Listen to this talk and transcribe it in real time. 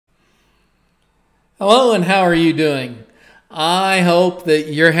Hello, and how are you doing? I hope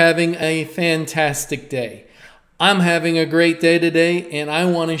that you're having a fantastic day. I'm having a great day today, and I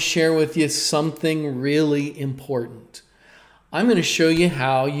want to share with you something really important. I'm going to show you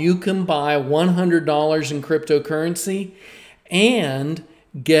how you can buy $100 in cryptocurrency and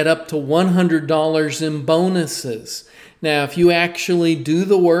get up to $100 in bonuses. Now, if you actually do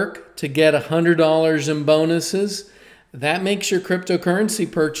the work to get $100 in bonuses, that makes your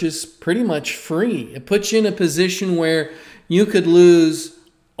cryptocurrency purchase pretty much free. It puts you in a position where you could lose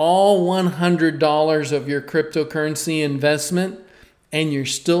all $100 of your cryptocurrency investment and you're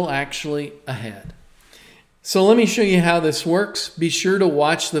still actually ahead. So let me show you how this works. Be sure to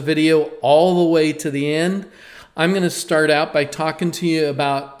watch the video all the way to the end. I'm going to start out by talking to you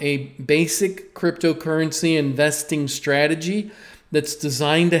about a basic cryptocurrency investing strategy that's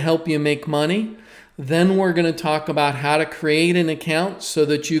designed to help you make money. Then we're going to talk about how to create an account so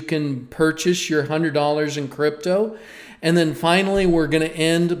that you can purchase your $100 in crypto. And then finally, we're going to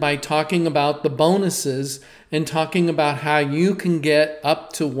end by talking about the bonuses and talking about how you can get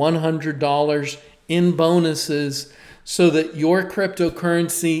up to $100 in bonuses so that your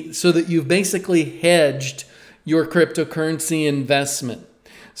cryptocurrency, so that you've basically hedged your cryptocurrency investment.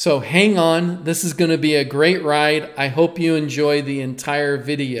 So hang on, this is going to be a great ride. I hope you enjoy the entire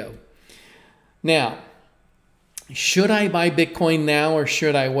video. Now, should I buy Bitcoin now or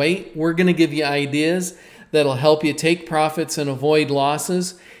should I wait? We're going to give you ideas that'll help you take profits and avoid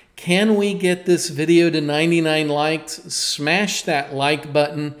losses. Can we get this video to 99 likes? Smash that like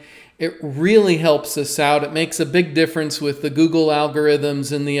button. It really helps us out. It makes a big difference with the Google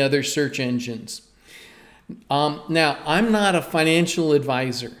algorithms and the other search engines. Now, I'm not a financial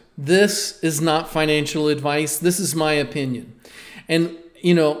advisor. This is not financial advice. This is my opinion. And,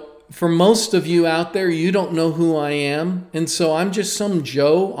 you know, for most of you out there, you don't know who I am. And so I'm just some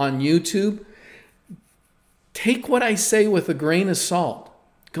Joe on YouTube. Take what I say with a grain of salt.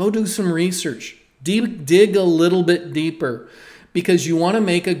 Go do some research. Dig a little bit deeper because you want to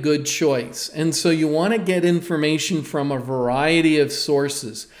make a good choice. And so you want to get information from a variety of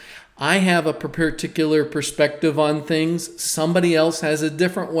sources. I have a particular perspective on things. Somebody else has a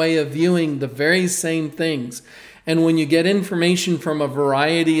different way of viewing the very same things. And when you get information from a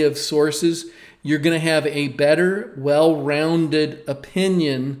variety of sources, you're going to have a better, well-rounded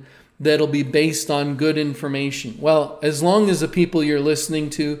opinion that'll be based on good information. Well, as long as the people you're listening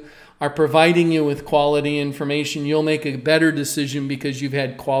to are providing you with quality information, you'll make a better decision because you've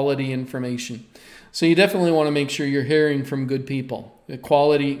had quality information. So you definitely want to make sure you're hearing from good people.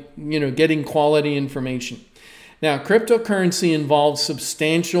 Quality, getting quality information. Now, cryptocurrency involves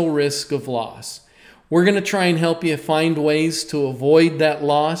substantial risk of loss. We're going to try and help you find ways to avoid that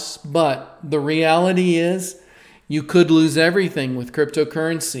loss, but the reality is you could lose everything with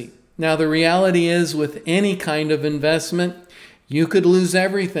cryptocurrency. Now, the reality is with any kind of investment, you could lose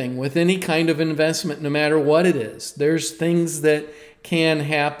everything with any kind of investment, no matter what it is. There's things that can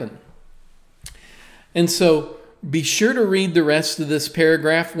happen. And so be sure to read the rest of this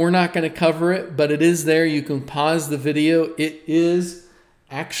paragraph. We're not going to cover it, but it is there. You can pause the video. It is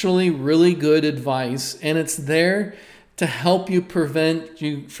actually really good advice, and it's there to help you prevent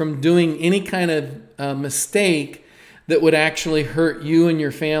you from doing any kind of mistake that would actually hurt you and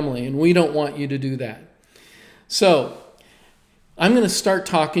your family, and we don't want you to do that. So I'm going to start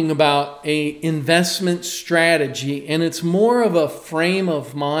talking about an investment strategy, and it's more of a frame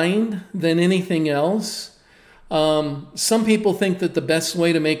of mind than anything else. Some people think that the best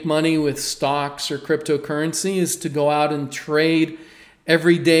way to make money with stocks or cryptocurrency is to go out and trade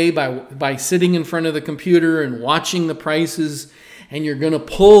every day by sitting in front of the computer and watching the prices, and you're going to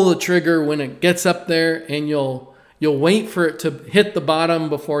pull the trigger when it gets up there, and you'll wait for it to hit the bottom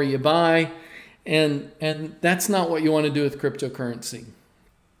before you buy, and that's not what you want to do with cryptocurrency.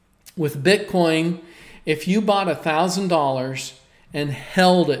 With Bitcoin, if you bought $1,000 and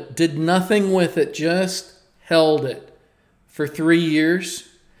held it, did nothing with it, just held it for 3 years,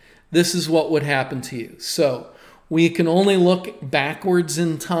 this is what would happen to you. So we can only look backwards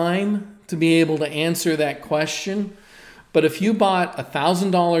in time to be able to answer that question. But if you bought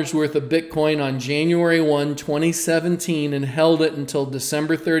 $1,000 worth of Bitcoin on January 1, 2017 and held it until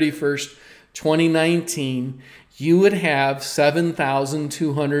December 31st, 2019, you would have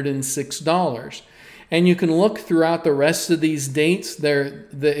 $7,206. And you can look throughout the rest of these dates.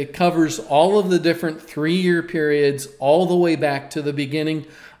 It covers all of the different 3-year periods all the way back to the beginning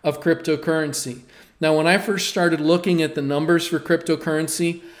of cryptocurrency. Now, when I first started looking at the numbers for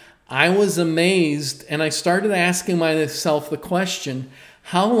cryptocurrency, I was amazed, and I started asking myself the question,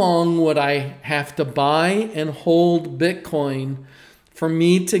 how long would I have to buy and hold Bitcoin for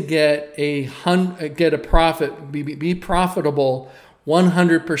me to get a profit, be profitable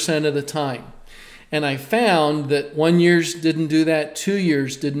 100% of the time. And I found that 1 year didn't do that, 2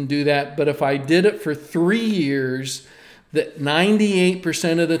 years didn't do that. But if I did it for 3 years, that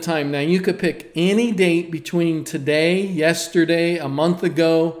 98% of the time, now you could pick any date between today, yesterday, a month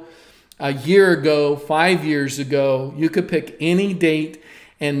ago, a year ago, 5 years ago, you could pick any date,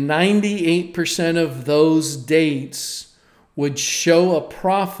 and 98% of those dates would show a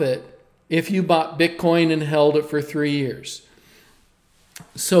profit if you bought Bitcoin and held it for 3 years.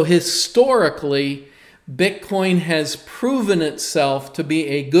 So historically, Bitcoin has proven itself to be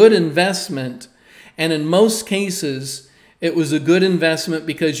a good investment, and in most cases, it was a good investment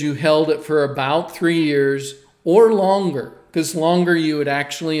because you held it for about 3 years or longer, because longer you would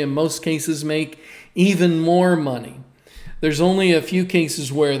actually, in most cases, make even more money. There's only a few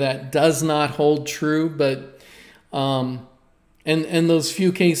cases where that does not hold true, but and those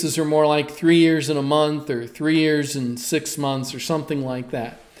few cases are more like 3 years and a month or 3 years and 6 months or something like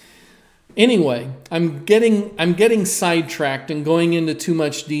that. Anyway, I'm getting sidetracked and going into too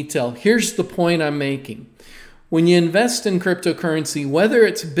much detail. Here's the point I'm making. When you invest in cryptocurrency, whether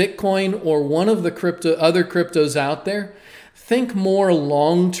it's Bitcoin or one of the other cryptos out there, think more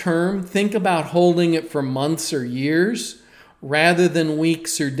long-term. Think about holding it for months or years rather than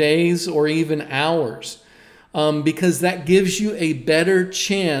weeks or days or even hours, because that gives you a better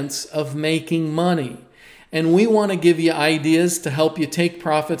chance of making money. And we want to give you ideas to help you take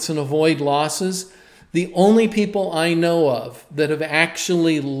profits and avoid losses. The only people I know of that have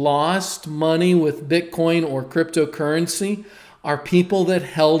actually lost money with Bitcoin or cryptocurrency are people that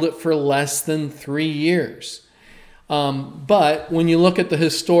held it for less than 3 years. But when you look at the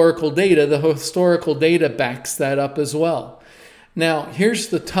historical data backs that up as well. Now, here's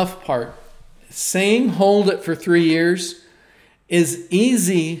the tough part. Saying hold it for 3 years is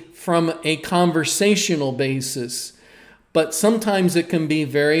easy from a conversational basis, but sometimes it can be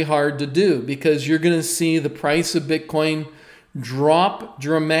very hard to do because you're going to see the price of Bitcoin drop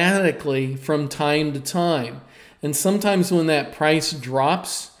dramatically from time to time. And sometimes when that price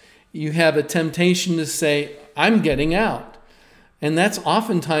drops, you have a temptation to say, I'm getting out. And that's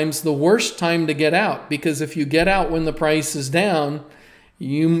oftentimes the worst time to get out, because if you get out when the price is down,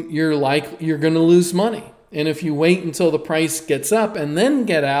 you're going to lose money. And if you wait until the price gets up and then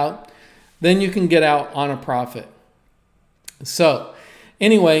get out, then you can get out on a profit. So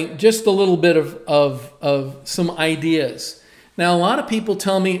anyway, just a little bit of some ideas. Now, a lot of people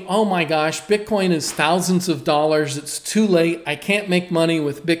tell me, oh my gosh, Bitcoin is thousands of dollars. It's too late. I can't make money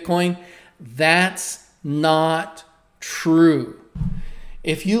with Bitcoin. That's not true.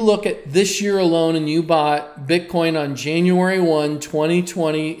 If you look at this year alone and you bought Bitcoin on January 1,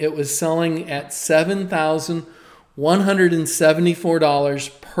 2020, it was selling at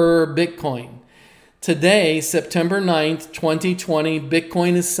 $7,174 per Bitcoin. Today, September 9th, 2020,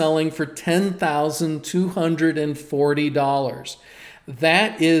 Bitcoin is selling for $10,240.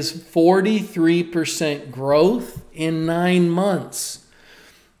 That is 43% growth in 9 months.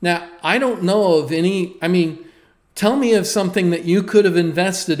 Now, I don't know of any, tell me of something that you could have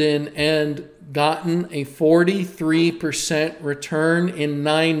invested in and gotten a 43% return in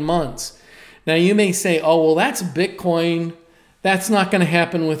 9 months. Now, you may say, oh, well, that's Bitcoin. That's not going to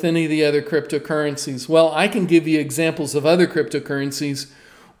happen with any of the other cryptocurrencies. Well, I can give you examples of other cryptocurrencies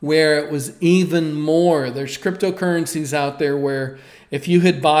where it was even more. There's cryptocurrencies out there where if you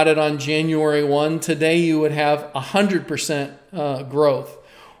had bought it on January 1, today you would have 100% growth.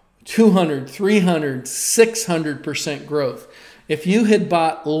 200, 300, 600% growth. If you had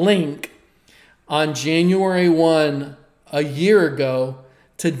bought Link on January 1 a year ago,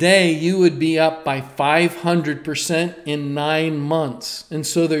 today you would be up by 500% in 9 months. And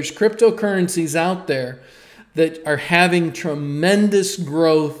so there's cryptocurrencies out there that are having tremendous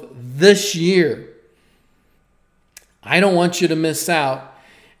growth this year. I don't want you to miss out.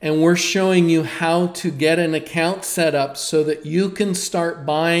 And we're showing you how to get an account set up so that you can start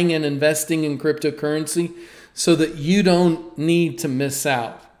buying and investing in cryptocurrency so that you don't need to miss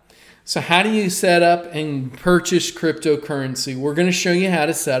out. So how do you set up and purchase cryptocurrency? We're going to show you how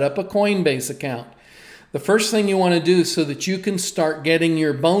to set up a Coinbase account. The first thing you want to do so that you can start getting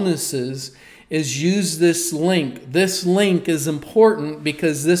your bonuses is use this link. This link is important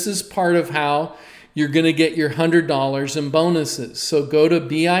because this is part of how you're going to get your $100 in bonuses. So go to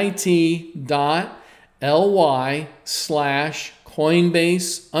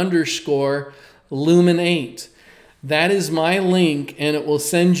bit.ly/Coinbase_Lumen8. That is my link, and it will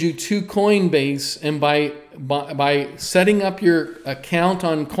send you to Coinbase. And by setting up your account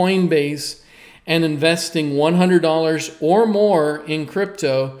on Coinbase and investing $100 or more in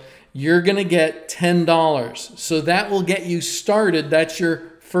crypto, you're going to get $10. So that will get you started. That's your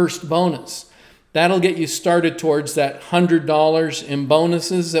first bonus. That'll get you started towards that $100 in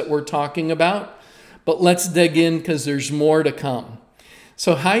bonuses that we're talking about. But let's dig in because there's more to come.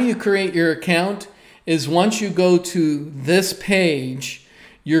 So how you create your account is once you go to this page,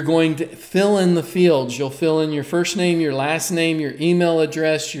 you're going to fill in the fields. You'll fill in your first name, your last name, your email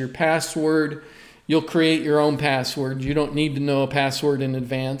address, your password. You'll create your own password. You don't need to know a password in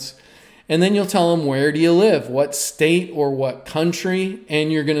advance. And then you'll tell them, where do you live, what state or what country,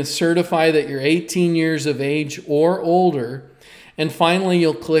 and you're going to certify that you're 18 years of age or older. And finally,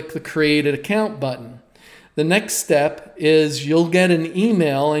 you'll click the Create an Account button. The next step is you'll get an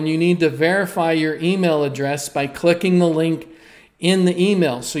email, and you need to verify your email address by clicking the link in the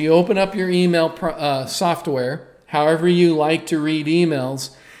email. So you open up your email software, however you like to read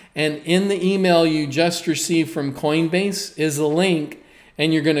emails, and in the email you just received from Coinbase is a link,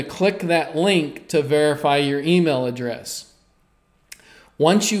 and you're going to click that link to verify your email address.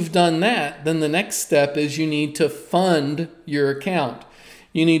 Once you've done that, then the next step is you need to fund your account.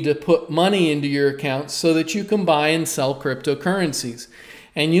 You need to put money into your account so that you can buy and sell cryptocurrencies.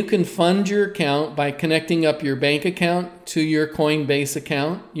 And you can fund your account by connecting up your bank account to your Coinbase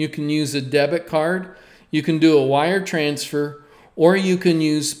account. You can use a debit card, you can do a wire transfer, or you can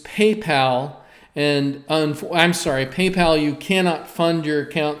use PayPal. And I'm sorry, PayPal, you cannot fund your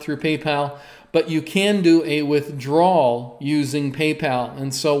account through PayPal, but you can do a withdrawal using PayPal.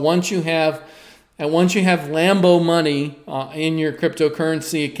 And so once you have Lambo money in your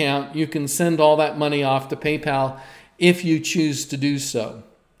cryptocurrency account, you can send all that money off to PayPal if you choose to do so.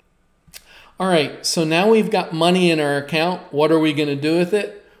 All right, so now we've got money in our account. What are we going to do with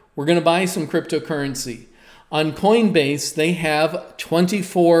it? We're going to buy some cryptocurrency. On Coinbase, they have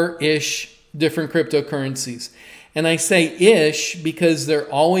 24-ish different cryptocurrencies. And I say ish because they're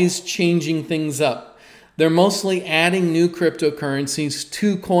always changing things up. They're mostly adding new cryptocurrencies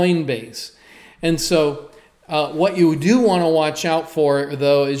to Coinbase. And so what you do want to watch out for,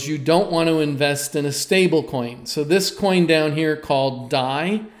 though, is you don't want to invest in a stable coin. So this coin down here called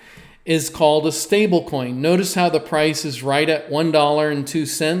DAI is called a stable coin. Notice how the price is right at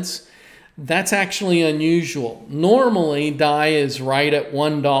 $1.02. That's actually unusual. Normally, DAI is right at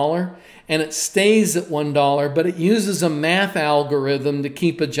 $1 and it stays at $1, but it uses a math algorithm to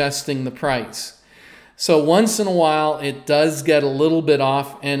keep adjusting the price. So once in a while, it does get a little bit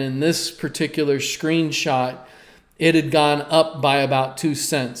off, and in this particular screenshot, it had gone up by about 2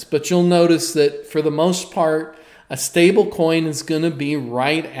 cents. But you'll notice that for the most part, a stable coin is going to be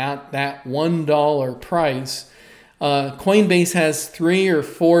right at that $1 price. Coinbase has 3 or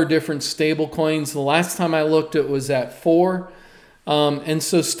 4 different stable coins. The last time I looked, it was at 4. And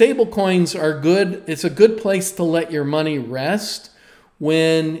so stable coins are good. It's a good place to let your money rest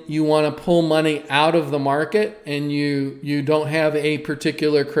when you want to pull money out of the market and you don't have a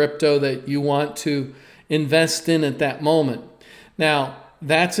particular crypto that you want to invest in at that moment. Now,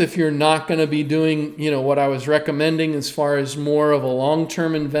 that's if you're not going to be doing, what I was recommending as far as more of a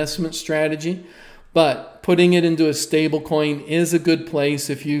long-term investment strategy. But putting it into a stable coin is a good place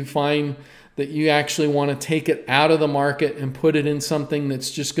if you find that you actually want to take it out of the market and put it in something that's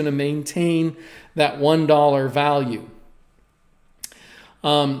just going to maintain that $1 value.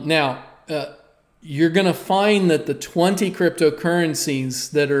 You're going to find that the 20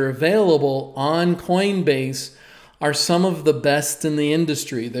 cryptocurrencies that are available on Coinbase are some of the best in the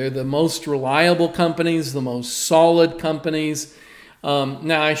industry. They're the most reliable companies, the most solid companies.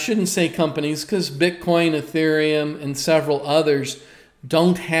 Now, I shouldn't say companies because Bitcoin, Ethereum, and several others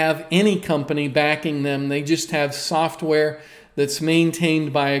don't have any company backing them. They just have software that's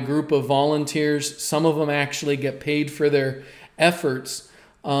maintained by a group of volunteers. Some of them actually get paid for their efforts.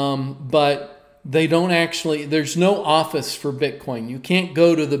 But they don't actually, there's no office for Bitcoin. You can't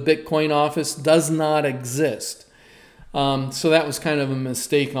go to the Bitcoin office, does not exist. So that was kind of a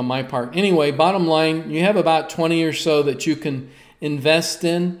mistake on my part. Anyway, bottom line, you have about 20 or so that you can invest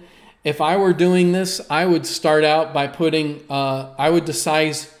in. If I were doing this, I would start out by putting, I would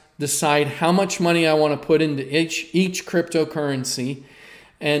decide how much money I want to put into each cryptocurrency.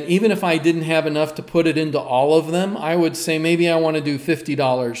 And even if I didn't have enough to put it into all of them, I would say maybe I want to do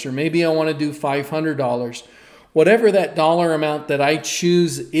 $50 or maybe I want to do $500. Whatever that dollar amount that I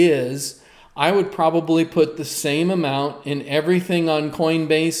choose is, I would probably put the same amount in everything on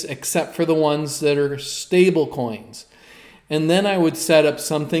Coinbase except for the ones that are stable coins. And then I would set up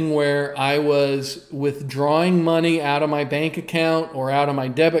something where I was withdrawing money out of my bank account or out of my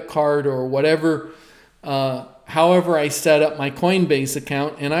debit card or whatever, however I set up my Coinbase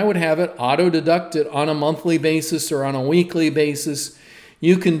account, and I would have it auto-deducted on a monthly basis or on a weekly basis.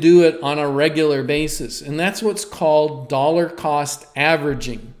 You can do it on a regular basis, and that's what's called dollar cost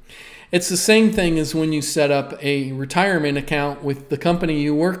averaging. It's the same thing as when you set up a retirement account with the company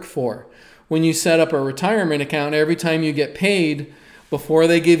you work for. When you set up a retirement account, every time you get paid, before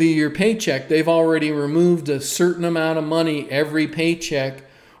they give you your paycheck, they've already removed a certain amount of money every paycheck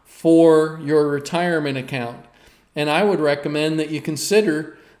for your retirement account. And I would recommend that you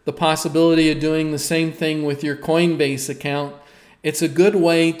consider the possibility of doing the same thing with your Coinbase account. It's a good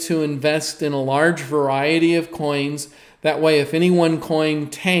way to invest in a large variety of coins. That way, if any one coin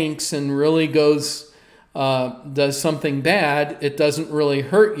tanks and really does something bad, it doesn't really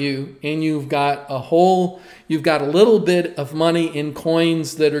hurt you, and you've got a little bit of money in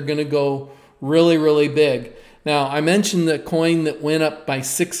coins that are going to go really, really big. Now, I mentioned the coin that went up by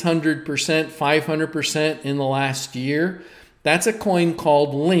 600%, 500% in the last year. That's a coin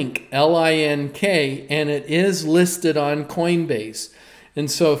called Link, L-I-N-K, and it is listed on Coinbase. And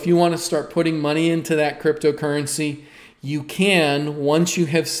so if you want to start putting money into that cryptocurrency, you can once you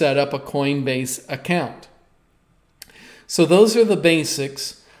have set up a Coinbase account. So those are the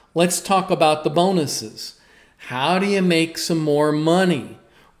basics. Let's talk about the bonuses. How do you make some more money?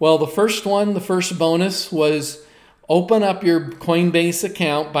 Well, the first bonus was open up your Coinbase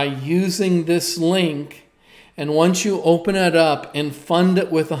account by using this link. And once you open it up and fund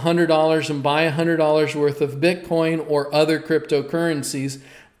it with $100 and buy $100 worth of Bitcoin or other cryptocurrencies,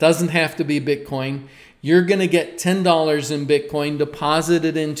 doesn't have to be Bitcoin, you're going to get $10 in Bitcoin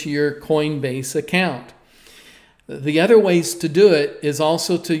deposited into your Coinbase account. The other ways to do it is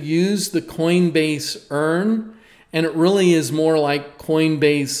also to use the Coinbase Earn, and it really is more like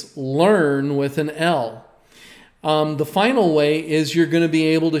Coinbase Learn with an L. The final way is you're going to be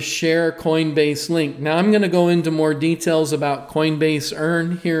able to share a Coinbase link. Now I'm going to go into more details about Coinbase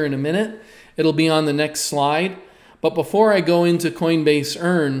Earn here in a minute. It'll be on the next slide. But before I go into Coinbase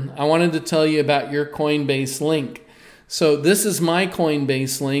Earn, I wanted to tell you about your Coinbase link. So this is my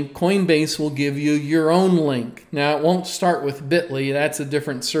Coinbase link. Coinbase will give you your own link. Now it won't start with Bitly, that's a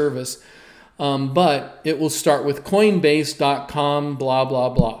different service. But it will start with coinbase.com, blah, blah,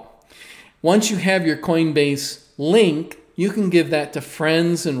 blah. Once you have your Coinbase link, you can give that to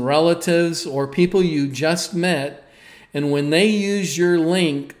friends and relatives or people you just met. And when they use your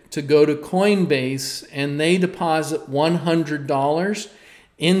link to go to Coinbase and they deposit $100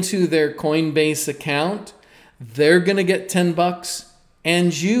 into their Coinbase account, they're going to get $10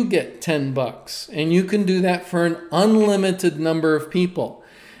 and you get $10. And you can do that for an unlimited number of people.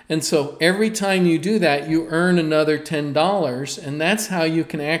 And so every time you do that, you earn another $10, and that's how you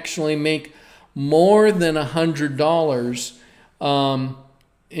can actually make more than $100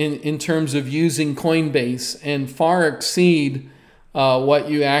 in terms of using Coinbase and far exceed what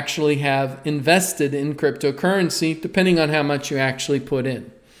you actually have invested in cryptocurrency, depending on how much you actually put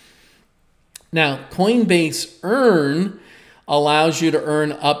in. Now, Coinbase Earn allows you to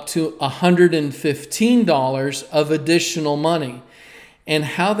earn up to $115 of additional money. And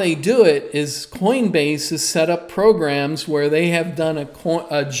how they do it is Coinbase has set up programs where they have done a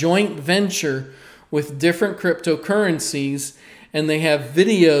joint venture with different cryptocurrencies, and they have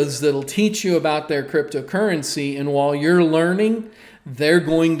videos that'll teach you about their cryptocurrency, and while you're learning, they're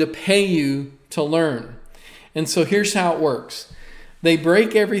going to pay you to learn. And so here's how it works. They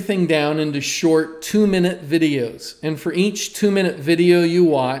break everything down into short 2-minute videos, and for each 2-minute video you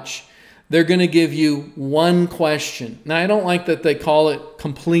watch, they're going to give you one question. Now, I don't like that they call it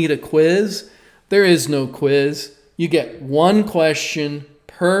complete a quiz. There is no quiz. You get one question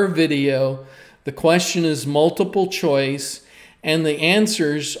per video. The question is multiple choice, and the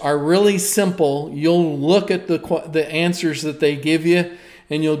answers are really simple. You'll look at the answers that they give you,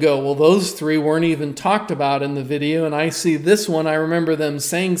 and you'll go, well, those 3 weren't even talked about in the video, and I see this one. I remember them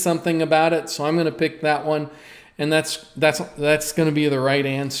saying something about it, so I'm going to pick that one. And that's going to be the right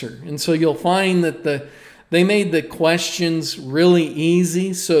answer. And so you'll find that they made the questions really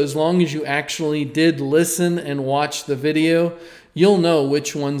easy. So as long as you actually did listen and watch the video, you'll know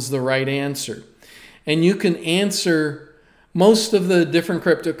which one's the right answer. And you can answer most of the different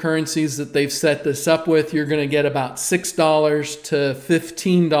cryptocurrencies that they've set this up with. You're going to get about $6 to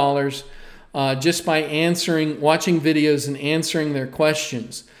 $15 just by watching videos and answering their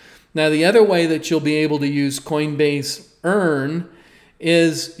questions. Now, the other way that you'll be able to use Coinbase Earn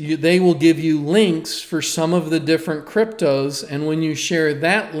is they will give you links for some of the different cryptos, and when you share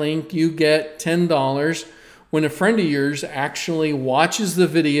that link, you get $10 when a friend of yours actually watches the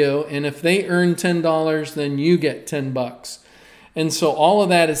video, and if they earn $10, then you get $10. And so all of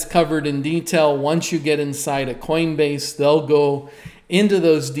that is covered in detail. Once you get inside a Coinbase, they'll go into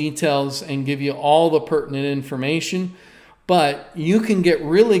those details and give you all the pertinent information. But you can get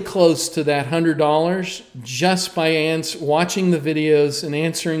really close to that $100 just by watching the videos and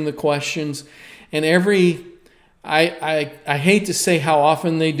answering the questions. And I hate to say how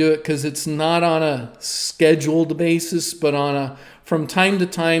often they do it because it's not on a scheduled basis, but from time to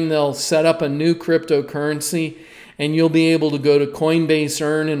time they'll set up a new cryptocurrency, and you'll be able to go to Coinbase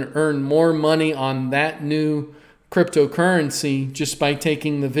Earn and earn more money on that new cryptocurrency just by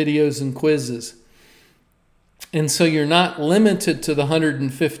taking the videos and quizzes. And so you're not limited to the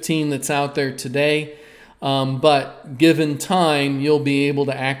 115 that's out there today, but given time, you'll be able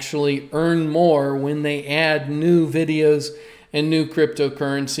to actually earn more when they add new videos and new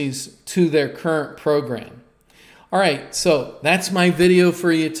cryptocurrencies to their current program. All right, so that's my video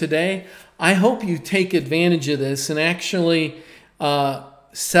for you today. I hope you take advantage of this and actually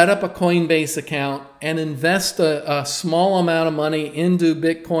set up a Coinbase account and invest a small amount of money into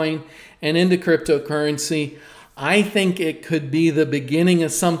Bitcoin and into cryptocurrency. I think it could be the beginning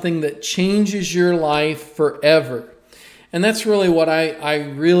of something that changes your life forever. And that's really what I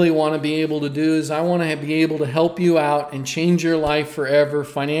really want to be able to do, is I want to be able to help you out and change your life forever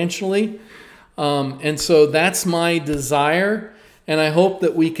financially. And so that's my desire, and I hope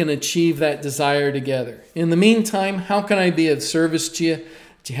that we can achieve that desire together. In the meantime, how can I be of service to you?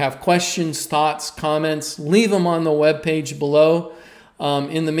 Do you have questions, thoughts, comments? Leave them on the webpage below.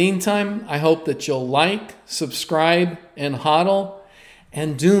 In the meantime, I hope that you'll like, subscribe, and hodl.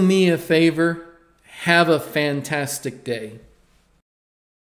 And do me a favor, have a fantastic day.